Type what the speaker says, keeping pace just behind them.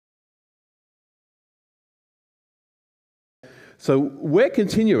So we're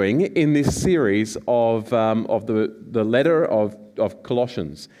continuing in this series of the letter of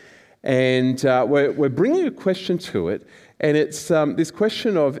Colossians, and we're bringing a question to it, and it's this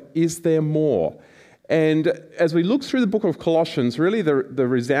question of, is there more? And as we look through the book of Colossians, really the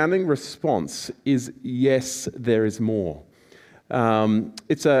resounding response is, yes, there is more.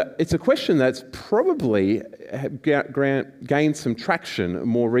 It's a question that's probably gained some traction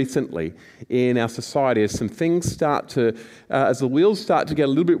more recently in our society as some things start to, as the wheels start to get a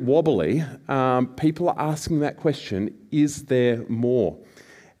little bit wobbly. People are asking that question: is there more?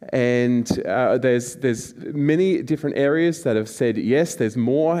 And there's many different areas that have said yes, there's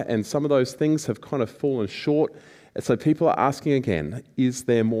more, and some of those things have kind of fallen short. And so people are asking again: is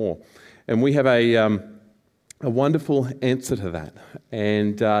there more? And we have a wonderful answer to that,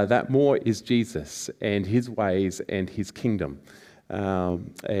 and that more is Jesus and his ways and his kingdom.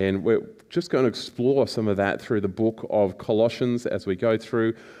 And we're just going to explore some of that through the book of Colossians as we go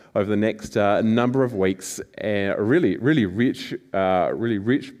through over the next number of weeks. A really rich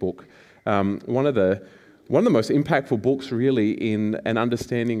book. One of the most impactful books, really, in an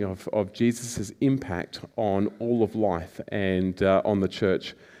understanding of Jesus' impact on all of life and on the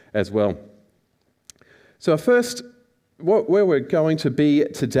church as well. So first, where we're going to be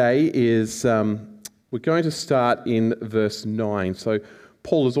today is we're going to start in verse 9. So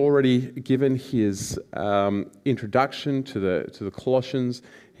Paul has already given his introduction to the Colossians.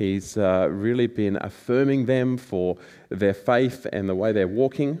 He's really been affirming them for their faith and the way they're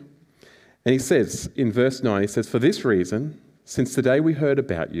walking. And he says in verse 9, he says, "For this reason, since the day we heard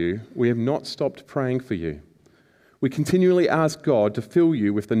about you, we have not stopped praying for you. We continually ask God to fill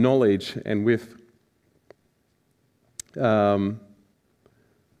you with the knowledge and with the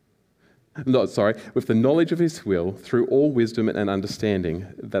knowledge of his will through all wisdom and understanding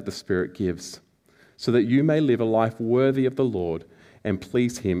that the Spirit gives, so that you may live a life worthy of the Lord and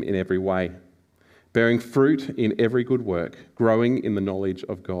please him in every way, bearing fruit in every good work, growing in the knowledge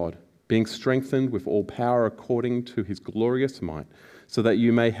of God, being strengthened with all power according to his glorious might, so that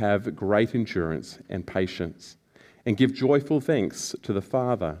you may have great endurance and patience, and give joyful thanks to the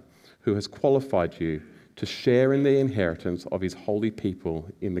Father who has qualified you to share in the inheritance of his holy people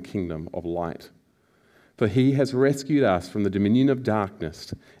in the kingdom of light. For he has rescued us from the dominion of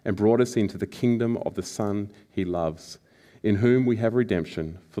darkness and brought us into the kingdom of the Son he loves, in whom we have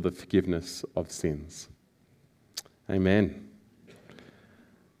redemption for the forgiveness of sins." Amen.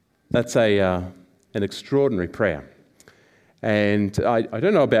 That's an extraordinary prayer. And I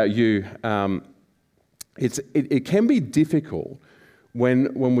don't know about you, it can be difficult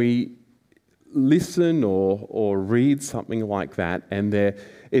when we listen or read something like that, and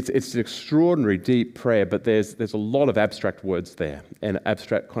it's an extraordinary deep prayer, but there's a lot of abstract words there and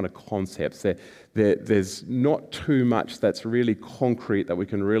abstract kind of concepts. There's not too much that's really concrete that we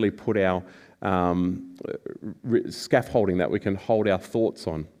can really put our scaffolding that we can hold our thoughts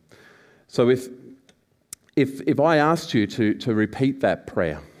on. So if I asked you to repeat that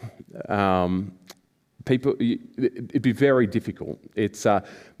prayer, it'd be very difficult. It's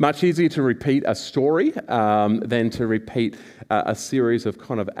much easier to repeat a story than to repeat a series of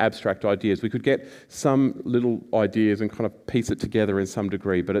kind of abstract ideas. We could get some little ideas and kind of piece it together in some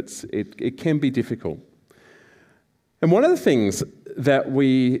degree, but it can be difficult. And one of the things that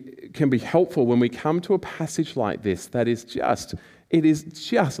can be helpful when we come to a passage like this that is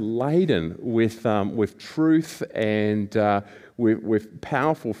just laden with truth and with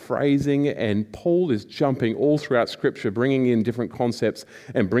powerful phrasing, and Paul is jumping all throughout Scripture, bringing in different concepts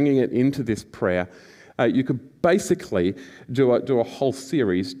and bringing it into this prayer. You could basically do a whole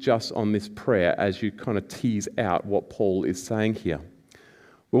series just on this prayer as you kind of tease out what Paul is saying here.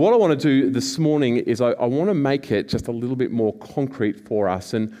 Well, what I want to do this morning is I want to make it just a little bit more concrete for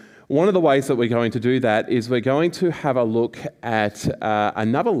us. And one of the ways that we're going to do that is we're going to have a look at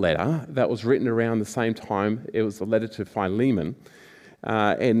another letter that was written around the same time. It was a letter to Philemon,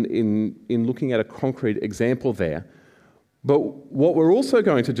 and in looking at a concrete example there. But what we're also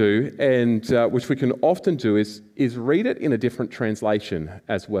going to do, and which we can often do, is read it in a different translation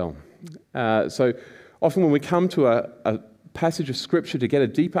as well. So often when we come to a passage of Scripture to get a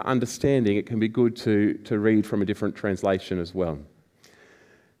deeper understanding, it can be good to read from a different translation as well.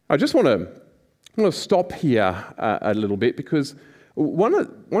 I just want to stop here a little bit, because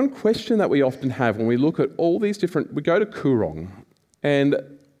one question that we often have when we look at all these different, we go to Koorong and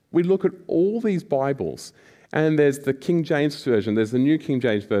we look at all these Bibles, and there's the King James Version, there's the New King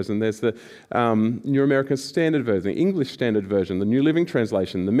James Version, there's the New American Standard Version, the English Standard Version, the New Living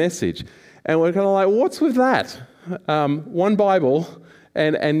Translation, the Message, and we're kind of like, what's with that? One Bible,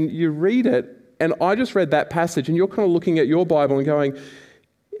 and you read it, And I just read that passage, and you're kind of looking at your Bible and going,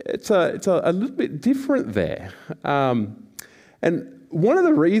 it's a little bit different there. And one of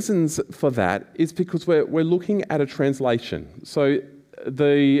the reasons for that is because we're looking at a translation. So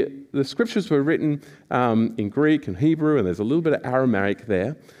the scriptures were written in Greek and Hebrew, and there's a little bit of Aramaic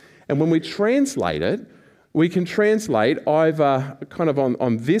there. And when we translate it, we can translate either kind of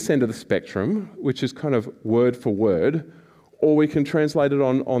on this end of the spectrum, which is kind of word for word, or we can translate it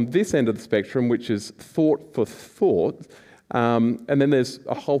on this end of the spectrum, which is thought for thought. And then there's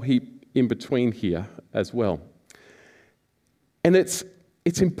a whole heap in between here as well. And it's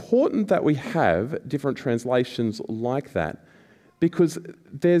important that we have different translations like that, because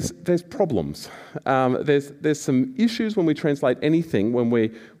there's problems. There's some issues when we translate anything when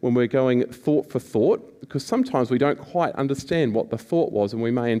we're going thought for thought, because sometimes we don't quite understand what the thought was, and we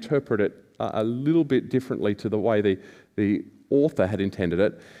may interpret it a little bit differently to the way the author had intended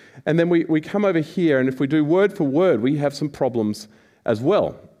it. And then we come over here, and if we do word for word, we have some problems as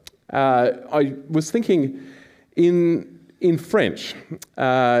well. I was thinking in French,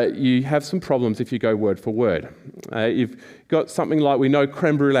 you have some problems if you go word for word. You've got something like, we know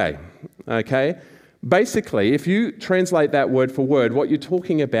crème brûlée, okay? Basically, if you translate that word for word, what you're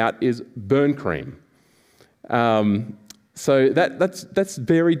talking about is burn cream. So that's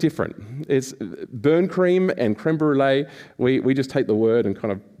very different. It's burn cream and crème brûlée. We just take the word and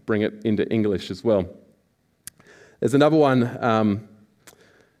kind of bring it into English as well. There's another one.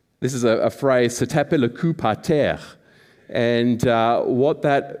 This is a phrase, se taper le cul par terre. And what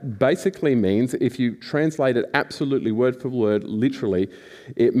that basically means, if you translate it absolutely word for word, literally,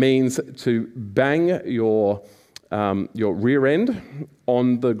 it means to bang your rear end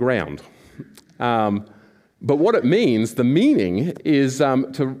on the ground. But what it means, the meaning, is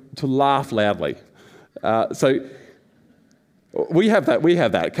to laugh loudly. So we have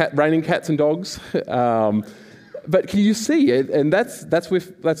that. Raining cats and dogs. But can you see it? And that's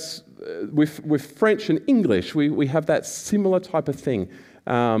with French and English, we have that similar type of thing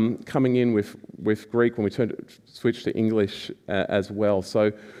coming in with Greek when we switch to English as well.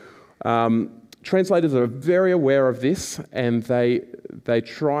 So translators are very aware of this, and they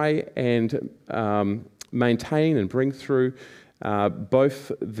try and maintain and bring through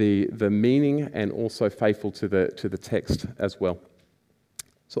both the meaning and also faithful to the text as well.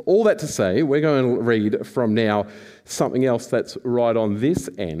 So all that to say, we're going to read from now something else that's right on this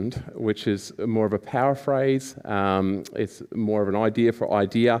end, which is more of a paraphrase. It's more of an idea for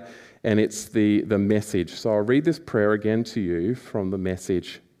idea, and it's the message. So I'll read this prayer again to you from the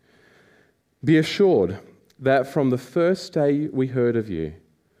message. Be assured that from the first day we heard of you,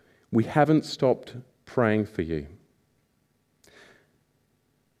 we haven't stopped praying for you.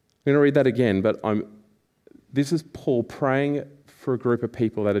 I'm going to read that again, but this is Paul praying for a group of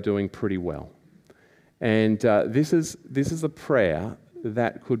people that are doing pretty well. And this is a prayer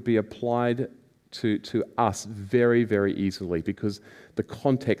that could be applied to us very, very easily, because the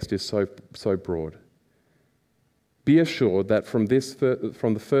context is so broad. Be assured that from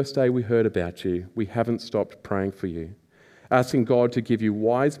the first day we heard about you, we haven't stopped praying for you, asking God to give you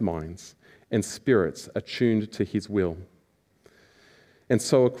wise minds and spirits attuned to his will, and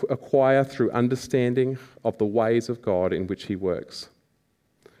so acquire through understanding of the ways of God in which he works.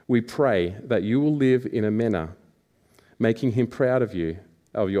 We pray that you will live in a manner making him proud of you,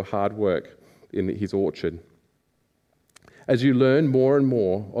 of your hard work in his orchard. As you learn more and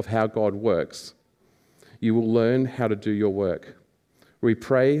more of how God works, you will learn how to do your work. We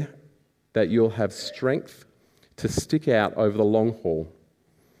pray that you'll have strength to stick out over the long haul,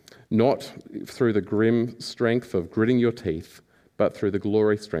 not through the grim strength of gritting your teeth, but through the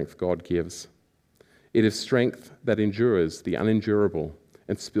glory strength God gives. It is strength that endures the unendurable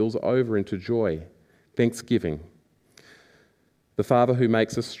and spills over into joy, thanksgiving. The Father who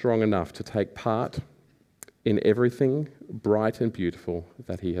makes us strong enough to take part in everything bright and beautiful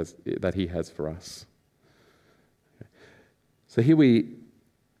that he has for us. So here we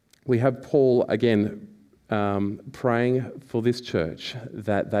have Paul again praying for this church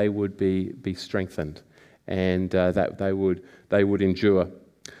that they would be strengthened and that they would endure.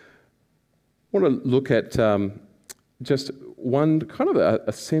 I want to look at just one kind of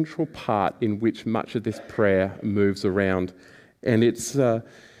a central part in which much of this prayer moves around, and it's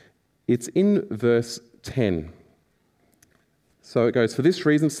in verse 10. So it goes, "For this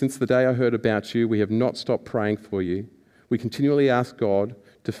reason, since the day I heard about you, we have not stopped praying for you. We continually ask God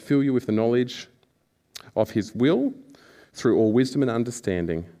to fill you with the knowledge of his will through all wisdom and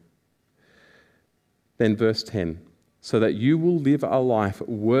understanding." Then verse 10, "So that you will live a life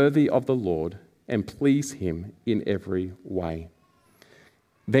worthy of the Lord and please him in every way."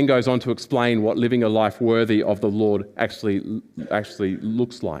 then goes on to explain what living a life worthy of the Lord actually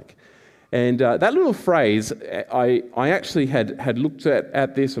looks like. And that little phrase, I actually had looked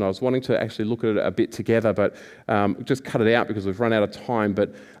at this, and I was wanting to actually look at it a bit together, but just cut it out because we've run out of time.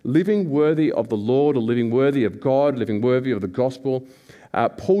 But living worthy of the Lord, or living worthy of God, living worthy of the gospel,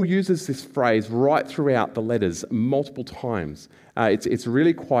 Paul uses this phrase right throughout the letters multiple times. It's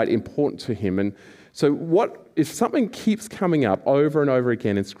really quite important to him. And so if something keeps coming up over and over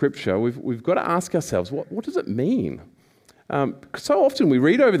again in Scripture, we've got to ask ourselves, what does it mean? So often we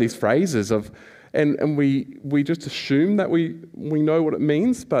read over these phrases and we just assume that we know what it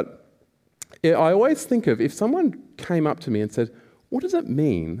means, but I always think of if someone came up to me and said, what does it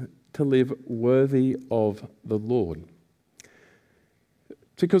mean to live worthy of the Lord?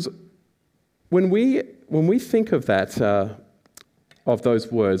 Because when we think of that, of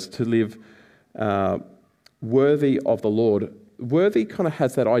those words, to live worthy of the Lord, worthy kind of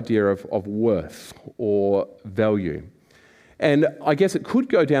has that idea of worth or value. And I guess it could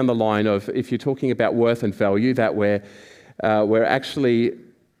go down the line of, if you're talking about worth and value, that we're actually,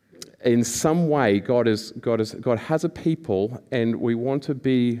 in some way, God has a people, and we want to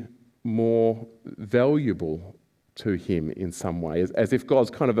be more valuable to Him in some way, as if God's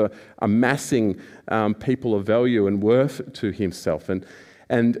kind of amassing people of value and worth to Himself,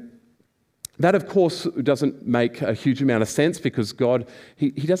 and that, of course, doesn't make a huge amount of sense, because God, He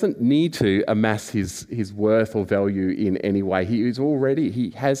doesn't need to amass His worth or value in any way.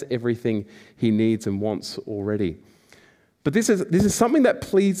 He has everything He needs and wants already. But this is something that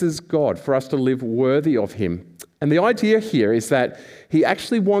pleases God, for us to live worthy of Him. And the idea here is that He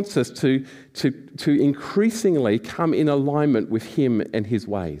actually wants us to increasingly come in alignment with Him and His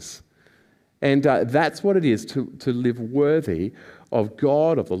ways. And that's what it is to live worthy of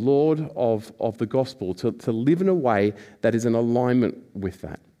God, of the Lord, of the gospel, to live in a way that is in alignment with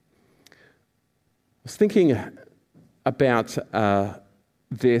that. I was thinking about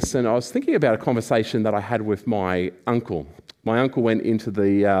this, and I was thinking about a conversation that I had with my uncle. My uncle went into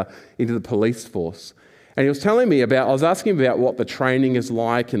the police force, and he was telling me I was asking him about what the training is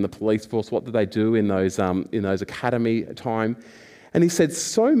like in the police force, what do they do in those academy time, and he said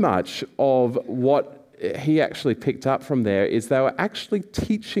so much of what he actually picked up from there is they were actually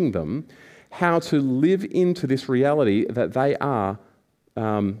teaching them how to live into this reality that they are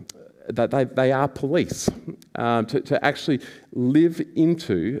police, to actually live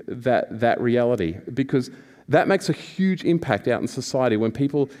into that reality, because that makes a huge impact out in society when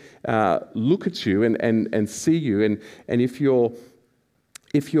people look at you and see you, and if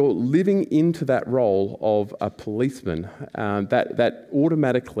you're living into that role of a policeman, that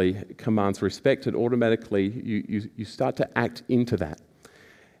automatically commands respect, and automatically you start to act into that.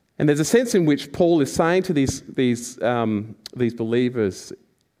 And there's a sense in which Paul is saying to these believers,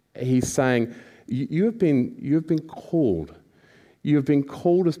 he's saying, you have been called. You have been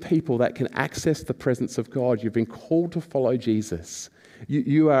called as people that can access the presence of God. You've been called to follow Jesus.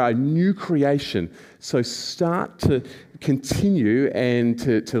 You are a new creation. So start to continue and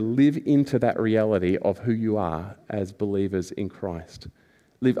to live into that reality of who you are as believers in Christ.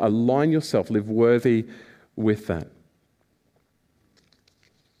 Align yourself, live worthy with that.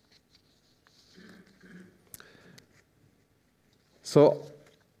 So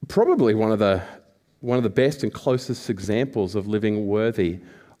probably one of the best and closest examples of living worthy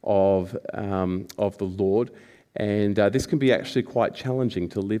of the Lord, and this can be actually quite challenging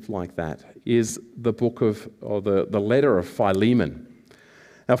to live like that, is the the letter of Philemon.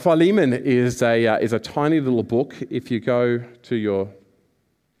 Now, Philemon is a tiny little book. If you go to your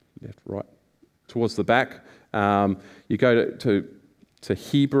left, right, towards the back, you go to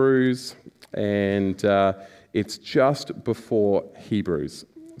Hebrews, and it's just before Hebrews.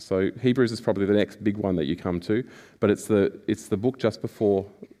 So Hebrews is probably the next big one that you come to, but it's the book just before,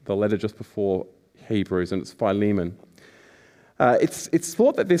 the letter just before Hebrews, and it's Philemon. It's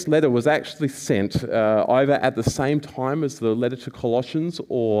thought that this letter was actually sent either at the same time as the letter to Colossians,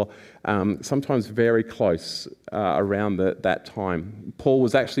 or sometimes very close around that time. Paul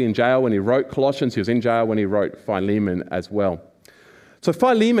was actually in jail when he wrote Colossians. He was in jail when he wrote Philemon as well. So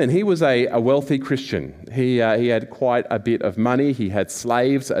Philemon, he was a wealthy Christian. He had quite a bit of money. He had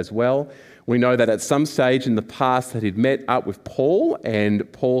slaves as well. We know that at some stage in the past that he'd met up with Paul, and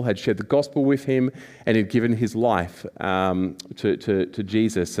Paul had shared the gospel with him, and he'd given his life to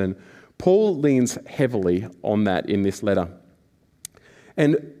Jesus. And Paul leans heavily on that in this letter.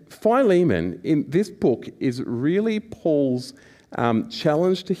 And Philemon, in this book, is really Paul's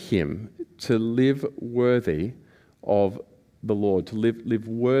challenge to him to live worthy of the Lord, to live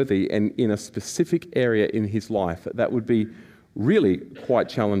worthy and in a specific area in his life that would be really quite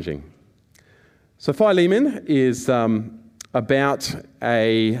challenging. So Philemon is about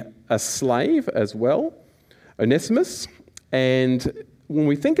a slave as well, Onesimus. And when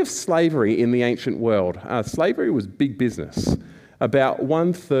we think of slavery in the ancient world, slavery was big business. About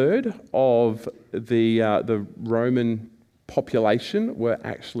 1/3 of the Roman population were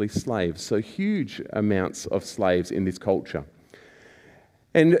actually slaves, so huge amounts of slaves in this culture.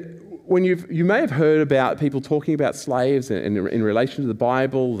 And when you may have heard about people talking about slaves in relation to the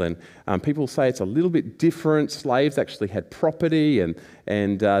Bible, and people say it's a little bit different. Slaves actually had property, and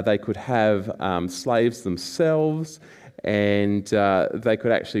they could have slaves themselves, and they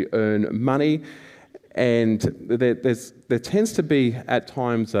could actually earn money. And there tends to be at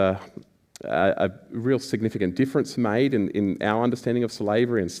times a real significant difference made in our understanding of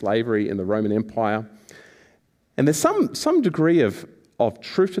slavery and slavery in the Roman Empire. And there's some degree of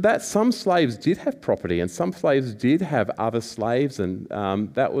truth to that. Some slaves did have property, and some slaves did have other slaves, and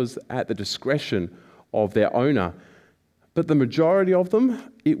that was at the discretion of their owner. But the majority of them,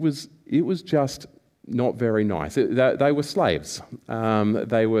 it was just not very nice. They were slaves.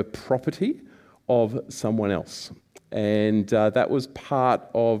 They were property of someone else, and that was part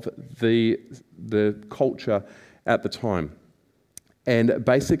of the culture at the time. And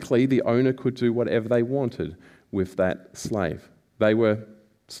basically, the owner could do whatever they wanted with that slave. They were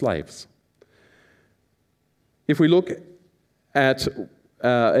slaves. If we look at,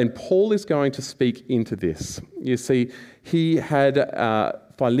 and Paul is going to speak into this. You see, Philemon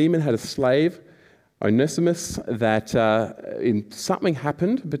had a slave, Onesimus, that something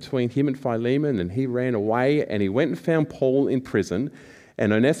happened between him and Philemon, and he ran away, and he went and found Paul in prison.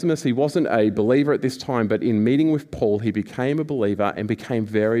 And Onesimus, he wasn't a believer at this time, but in meeting with Paul, he became a believer and became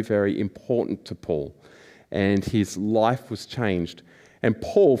very, very important to Paul. And his life was changed. And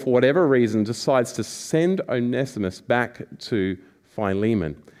Paul, for whatever reason, decides to send Onesimus back to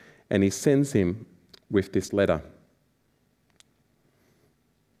Philemon. And he sends him with this letter.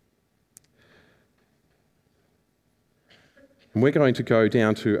 And we're going to go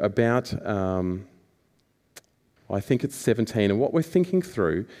down to about, I think it's 17. And what we're thinking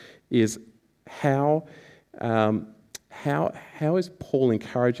through is how is Paul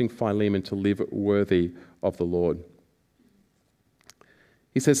encouraging Philemon to live worthy of the Lord?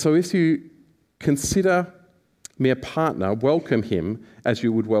 He says, so if you consider me a partner, welcome him as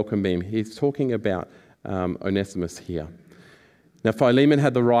you would welcome me. He's talking about Onesimus here. Now, Philemon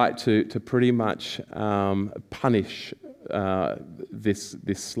had the right to pretty much punish this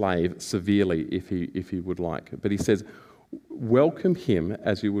slave severely if he would like. But he says, welcome him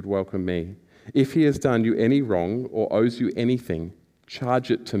as you would welcome me. If he has done you any wrong or owes you anything, charge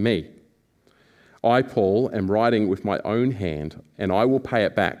it to me. I, Paul, am writing with my own hand, and I will pay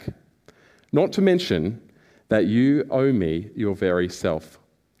it back. Not to mention that you owe me your very self.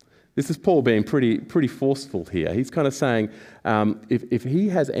 This is Paul being pretty forceful here. He's kind of saying, if he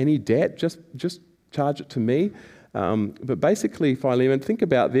has any debt, just charge it to me. But basically, Philemon, think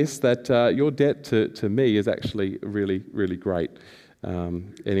about this, that your debt to me is actually really, really great.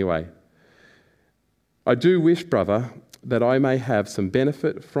 Anyway, I do wish, brother, that I may have some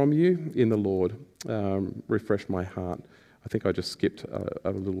benefit from you in the Lord. Refresh my heart. I think I just skipped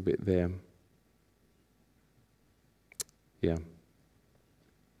a little bit there. Yeah.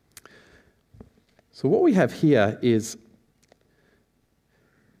 So what we have here is,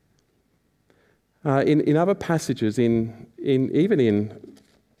 in other passages, even in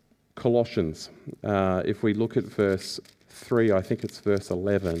Colossians, if we look at verse 3, I think it's verse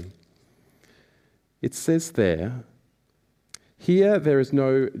 11, it says there, here there is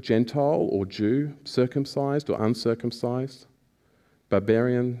no Gentile or Jew, circumcised or uncircumcised,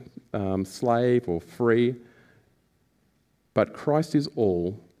 barbarian, slave or free, but Christ is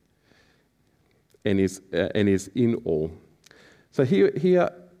all and is in all. So here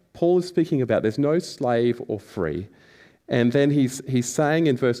Paul is speaking about there's no slave or free. And then he's saying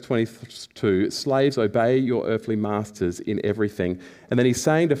in verse 22, slaves, obey your earthly masters in everything. And then he's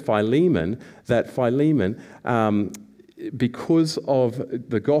saying to Philemon that Philemon, because of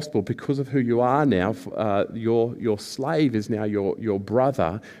the gospel, because of who you are now, your slave is now your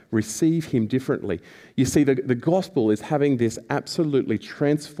brother. Receive him differently. You see, the gospel is having this absolutely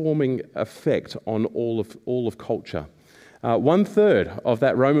transforming effect on all of culture. 1/3 of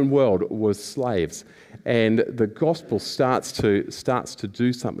that Roman world was slaves, and the gospel starts to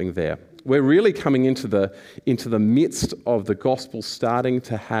do something there. We're really coming into the midst of the gospel starting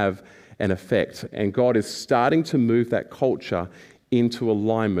to have an effect, and God is starting to move that culture into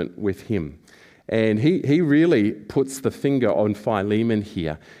alignment with him. And he really puts the finger on Philemon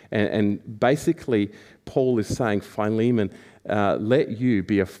here. And basically, Paul is saying, Philemon, let you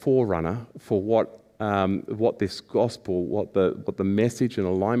be a forerunner for what this gospel, what the message and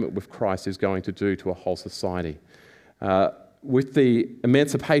alignment with Christ is going to do to a whole society. With the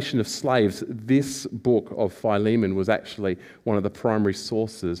emancipation of slaves, this book of Philemon was actually one of the primary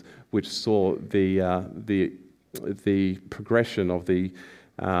sources which saw the progression of the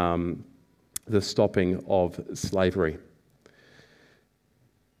stopping of slavery.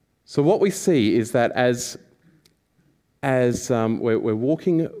 So what we see is that as we're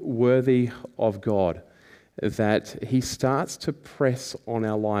walking worthy of God, that he starts to press on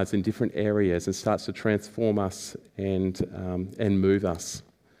our lives in different areas and starts to transform us and move us.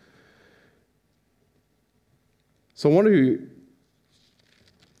 So I want to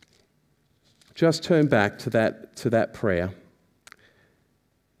just turn back to that prayer.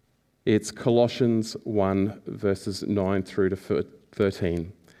 It's Colossians 1, verses 9 through to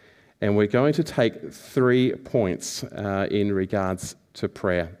 13. And we're going to take 3 points in regards to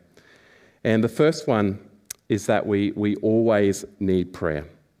prayer. And the first one is that we always need prayer.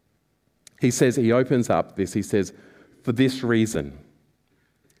 He opens up this, he says, for this reason.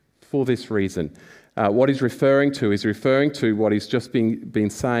 For this reason. What he's referring to what he's just been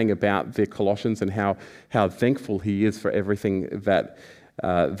saying about the Colossians and how thankful he is for everything that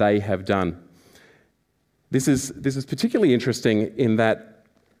they have done. This is particularly interesting in that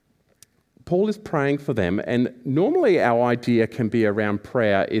Paul is praying for them, and normally our idea can be around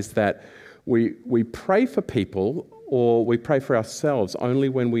prayer is that we pray for people or we pray for ourselves only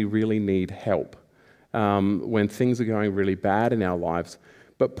when we really need help, when things are going really bad in our lives.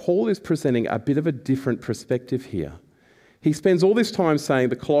 But Paul is presenting a bit of a different perspective here. He spends all this time saying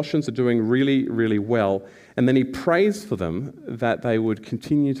the Colossians are doing really, really well, and then he prays for them that they would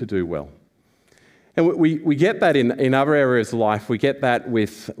continue to do well. And we get that in other areas of life. We get that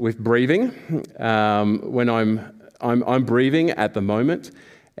with breathing. When I'm breathing at the moment,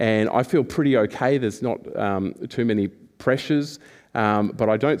 and I feel pretty okay. There's not too many pressures, but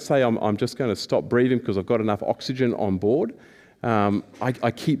I don't say I'm just going to stop breathing because I've got enough oxygen on board.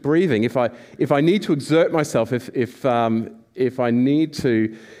 I keep breathing. If I need to exert myself, if I need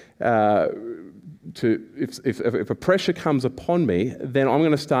to if a pressure comes upon me, then I'm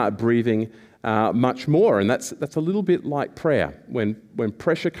going to start breathing much more, and that's a little bit like prayer. When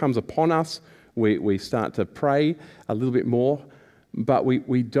pressure comes upon us, we start to pray a little bit more, but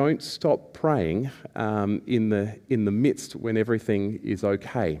we don't stop praying in the midst when everything is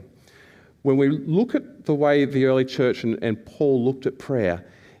okay. When we look at the way the early church and Paul looked at prayer,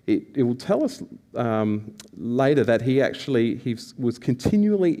 it will tell us later that he was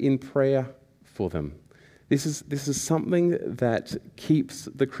continually in prayer for them. This is something that keeps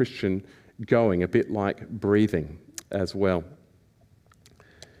the Christian going, a bit like breathing as well.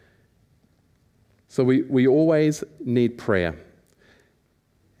 So we always need prayer.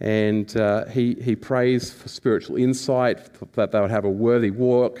 And he prays for spiritual insight, that they would have a worthy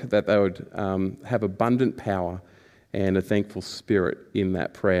walk, that they would have abundant power and a thankful spirit in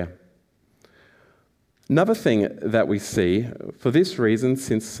that prayer. Another thing that we see, for this reason,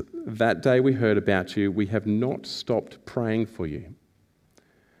 since that day we heard about you, we have not stopped praying for you.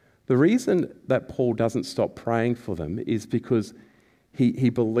 The reason that Paul doesn't stop praying for them is because he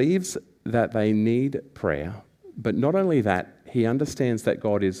believes that they need prayer, but not only that, he understands that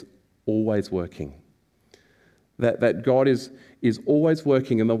God is always working. That God is always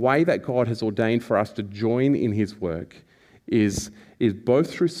working, and the way that God has ordained for us to join in his work is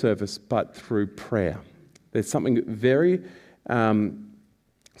both through service but through prayer. There's something very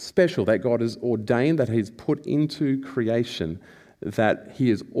special that God has ordained, that he's put into creation, that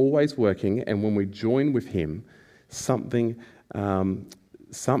he is always working, and when we join with him, something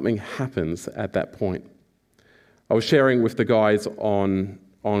happens at that point. I was sharing with the guys on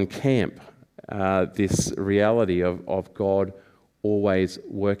camp this reality of God always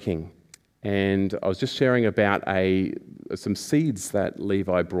working. And I was just sharing about some seeds that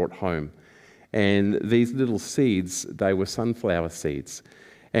Levi brought home. And these little seeds, they were sunflower seeds.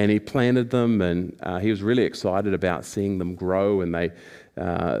 And he planted them, and he was really excited about seeing them grow. And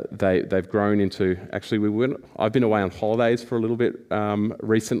they've grown into. Actually, I've been away on holidays for a little bit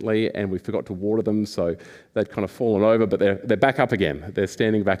recently, and we forgot to water them, so they'd kind of fallen over. But they're back up again. They're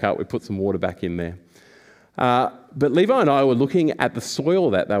standing back up. We put some water back in there. But Levi and I were looking at the soil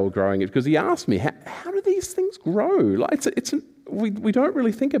that they were growing in, because he asked me, "How do these things grow?" Like we don't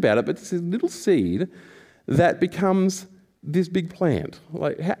really think about it, but it's a little seed that becomes this big plant.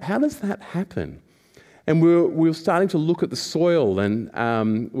 Like, how does that happen? And we were starting to look at the soil,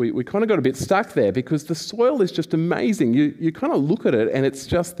 and we kind of got a bit stuck there, because the soil is just amazing. You kind of look at it, and it's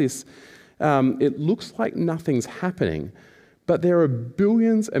just this, it looks like nothing's happening. But there are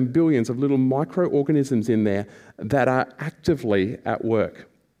billions and billions of little microorganisms in there that are actively at work.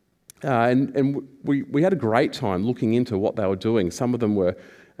 And we had a great time looking into what they were doing. Some of them were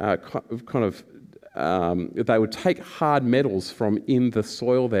they would take hard metals from in the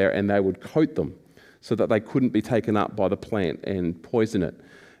soil there and they would coat them so that they couldn't be taken up by the plant and poison it.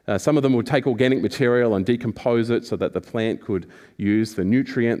 Some of them would take organic material and decompose it so that the plant could use the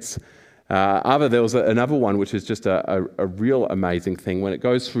nutrients. There was another one which is just a real amazing thing. When it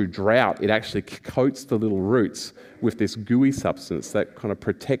goes through drought, it actually coats the little roots with this gooey substance that kind of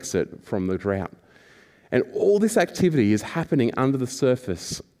protects it from the drought. And all this activity is happening under the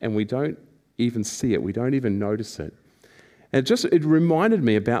surface, and we don't even see it. We don't even notice it. And it reminded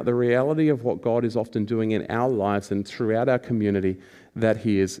me about the reality of what God is often doing in our lives and throughout our community, that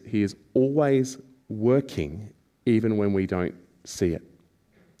He is always working, even when we don't see it.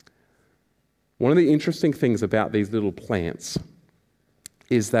 One of the interesting things about these little plants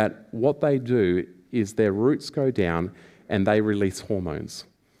is that what they do is their roots go down and they release hormones.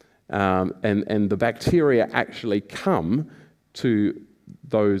 And the bacteria actually come to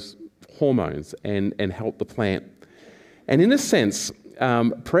those hormones and help the plant. And in a sense,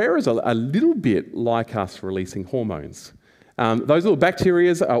 prayer is a little bit like us releasing hormones. Those little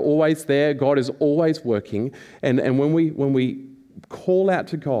bacteria are always there. God is always working. And when we call out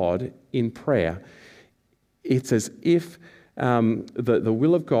to God in prayer, it's as if the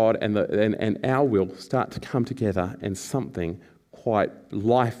will of God and our will start to come together, and something quite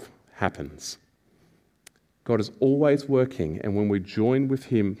life happens. God is always working, and when we join with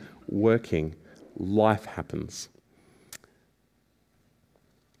Him working, life happens.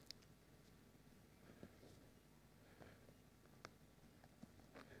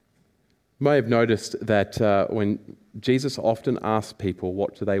 You may have noticed that when Jesus often asks people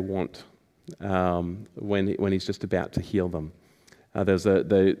what do they want when He's just about to heal them.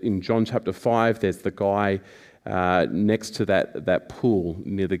 In John chapter 5, there's the guy next to that pool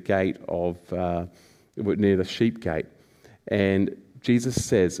near the gate near the sheep gate, and Jesus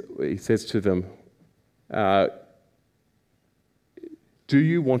says to them, "Do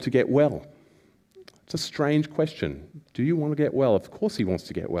you want to get well?" It's a strange question. Do you want to get well? Of course he wants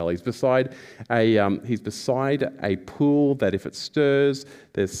to get well. He's beside a pool that if it stirs,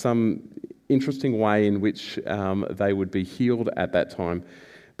 there's some interesting way in which they would be healed at that time.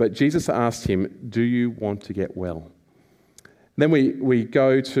 But Jesus asked him, "Do you want to get well?" Then we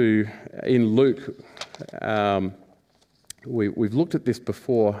go to, in Luke, we've looked at this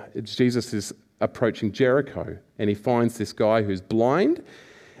before. Jesus is approaching Jericho, and he finds this guy who's blind,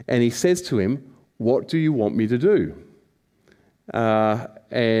 and he says to him, "What do you want me to do?"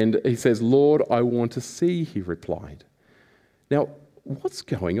 And he says, "Lord, I want to see," he replied. Now, what's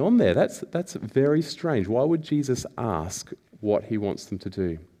going on there? That's very strange. Why would Jesus ask what he wants them to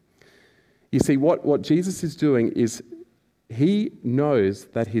do? You see, what Jesus is doing is he knows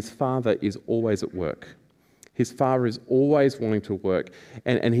that his Father is always at work. His Father is always wanting to work,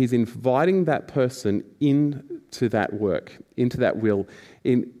 and he's inviting that person into that work, into that will.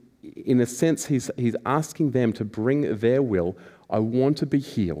 In a sense, he's asking them to bring their will. I want to be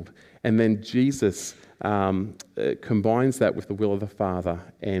healed. And then Jesus combines that with the will of the Father,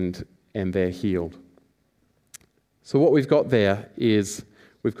 and they're healed. So what we've got there is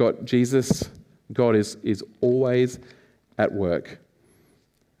we've got Jesus. God is always at work.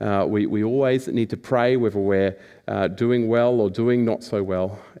 We always need to pray, whether we're doing well or doing not so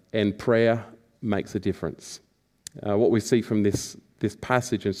well, and prayer makes a difference. What we see from this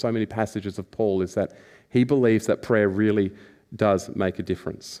passage and so many passages of Paul is that he believes that prayer really does make a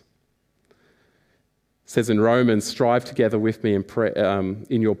difference. It says in Romans, "Strive together with me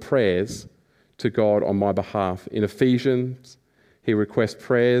in your prayers to God on my behalf." In Ephesians, he requests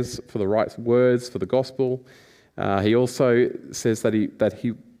prayers for the right words for the gospel. He also says that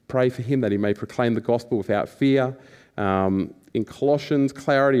he pray for him that he may proclaim the gospel without fear. In Colossians,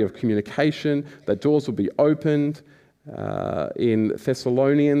 clarity of communication, that doors will be opened. In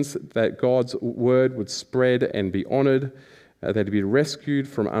Thessalonians, that God's word would spread and be honoured. That he'd be rescued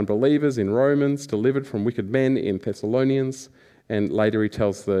from unbelievers in Romans, delivered from wicked men in Thessalonians. And later he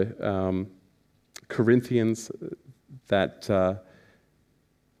tells the Corinthians that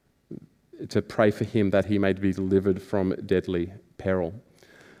to pray for him that he may be delivered from deadly peril.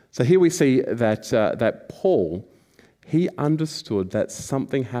 So here we see that Paul, he understood that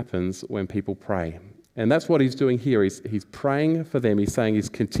something happens when people pray. And that's what he's doing here. He's praying for them. He's saying he's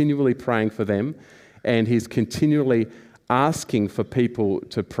continually praying for them, and he's continually asking for people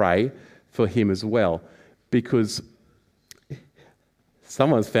to pray for him as well, because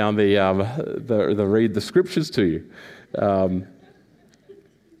someone's found the read the scriptures to you.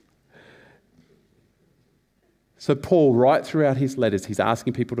 So Paul, right throughout his letters, he's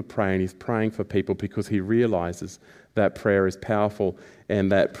asking people to pray, and he's praying for people because he realizes that prayer is powerful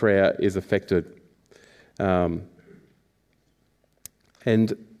and that prayer is effective. And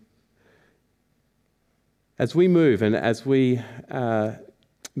as we move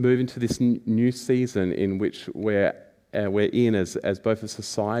move into this new season in which we're in as both a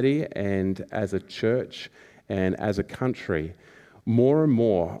society and as a church and as a country, more and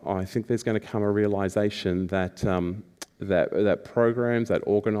more, I think there's going to come a realization that that programs, that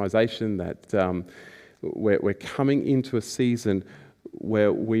organisation, that we're coming into a season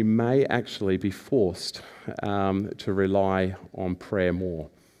where we may actually be forced to rely on prayer more.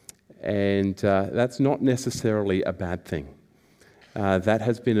 And that's not necessarily a bad thing. That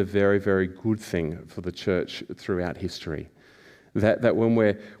has been a very, very good thing for the church throughout history. That when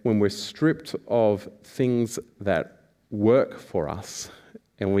we're stripped of things that work for us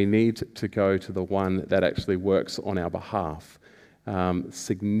and we need to go to the one that actually works on our behalf,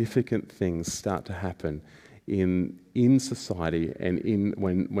 significant things start to happen in society and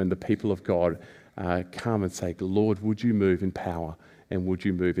when the people of God come and say, Lord, would you move in power and would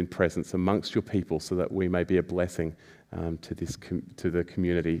you move in presence amongst your people so that we may be a blessing to the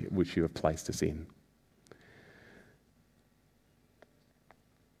community which you have placed us in.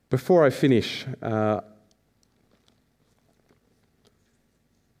 Before I finish,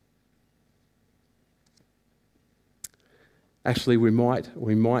 actually, we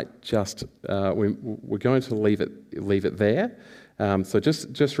might just we're going to leave it there. So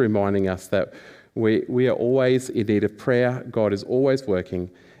just reminding us that we are always in need of prayer. God is always working,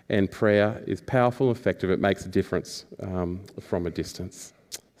 and prayer is powerful and effective. It makes a difference from a distance.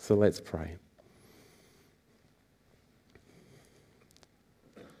 So let's pray.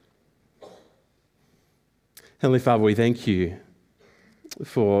 Heavenly Father, we thank you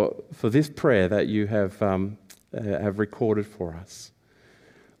for this prayer that you have recorded for us.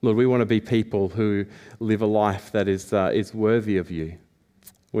 Lord, we want to be people who live a life that is worthy of you.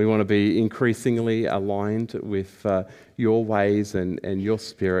 We want to be increasingly aligned with your ways and your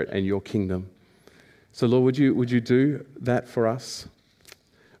spirit and your kingdom. So Lord, would you do that for us?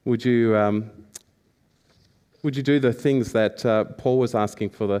 Would you do the things that Paul was asking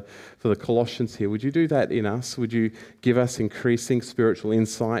for the Colossians here? Would you do that in us? Would you give us increasing spiritual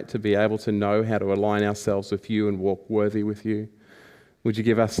insight to be able to know how to align ourselves with you and walk worthy with you? Would you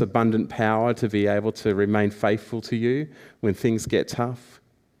give us abundant power to be able to remain faithful to you when things get tough?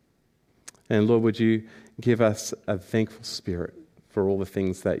 And Lord, would you give us a thankful spirit for all the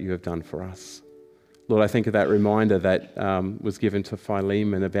things that you have done for us? Lord, I think of that reminder that was given to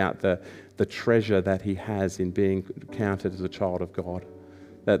Philemon about the treasure that he has in being counted as a child of God,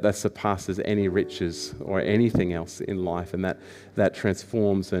 that surpasses any riches or anything else in life, and that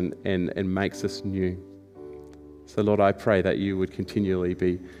transforms and makes us new. So Lord, I pray that you would continually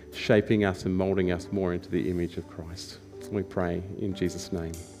be shaping us and moulding us more into the image of Christ. We pray in Jesus'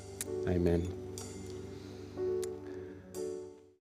 name. Amen.